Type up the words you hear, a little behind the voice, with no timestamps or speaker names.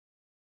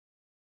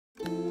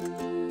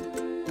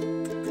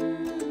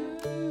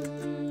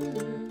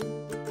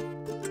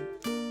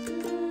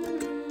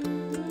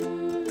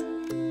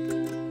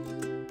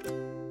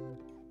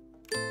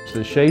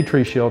The Shade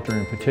Tree Shelter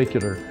in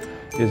particular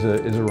is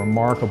a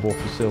remarkable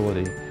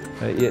facility.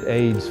 It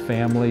aids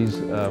families,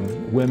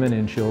 women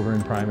and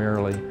children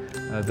primarily,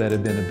 that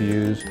have been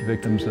abused,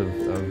 victims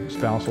of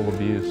spousal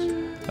abuse.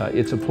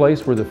 It's a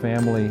place where the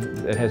family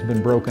that has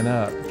been broken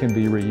up can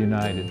be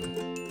reunited.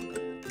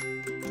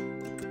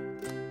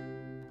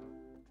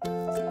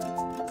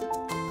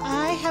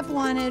 I have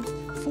wanted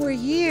for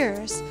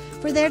years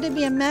for there to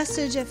be a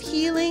message of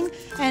healing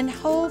and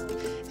hope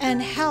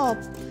and help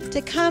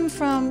to come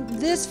from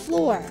this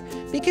floor,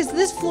 because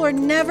this floor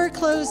never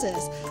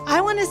closes. I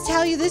want to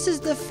tell you, this is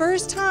the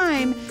first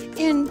time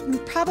in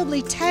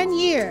probably 10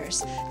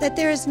 years that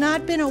there has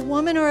not been a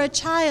woman or a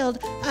child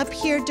up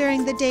here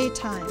during the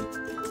daytime.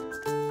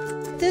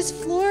 This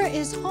floor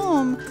is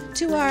home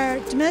to our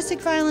domestic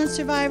violence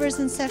survivors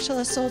and sexual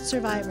assault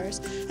survivors.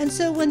 And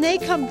so when they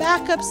come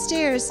back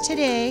upstairs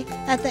today,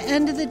 at the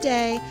end of the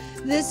day,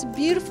 this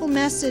beautiful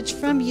message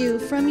from you,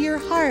 from your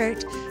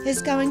heart,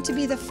 is going to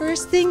be the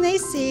first thing they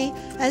see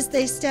as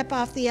they step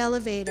off the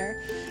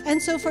elevator.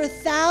 And so for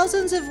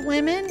thousands of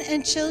women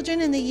and children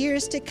in the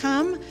years to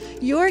come,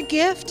 your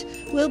gift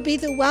will be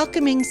the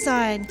welcoming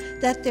sign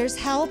that there's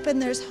help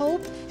and there's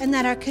hope and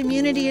that our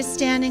community is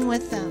standing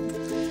with them.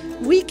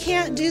 We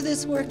can't do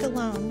this work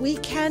alone. We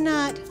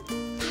cannot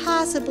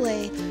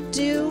possibly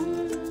do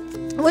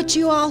what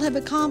you all have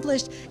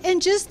accomplished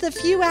in just the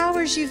few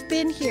hours you've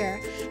been here.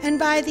 And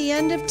by the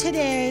end of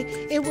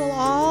today, it will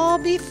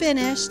all be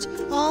finished.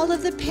 All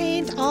of the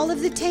paint, all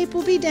of the tape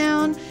will be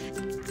down,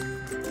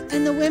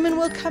 and the women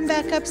will come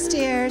back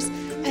upstairs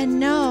and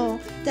know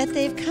that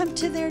they've come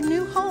to their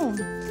new home.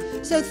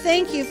 So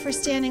thank you for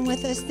standing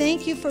with us.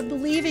 Thank you for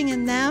believing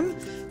in them,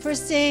 for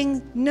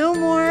saying no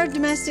more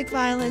domestic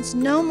violence,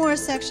 no more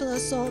sexual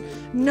assault,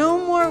 no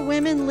more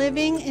women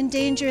living in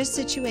dangerous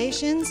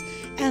situations,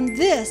 and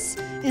this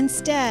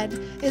instead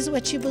is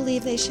what you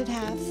believe they should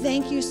have.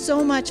 Thank you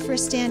so much for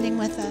standing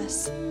with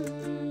us.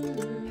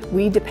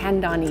 We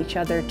depend on each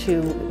other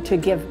to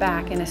give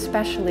back, and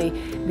especially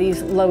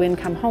these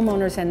low-income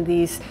homeowners and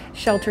these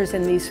shelters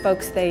and these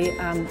folks,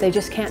 they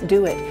just can't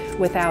do it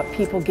without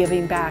people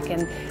giving back.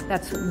 And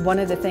that's one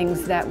of the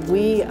things that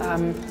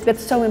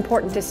that's so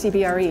important to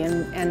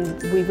CBRE,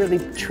 and we really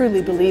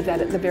truly believe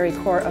that at the very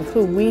core of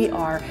who we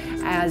are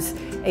as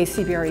a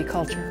CBRE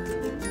culture.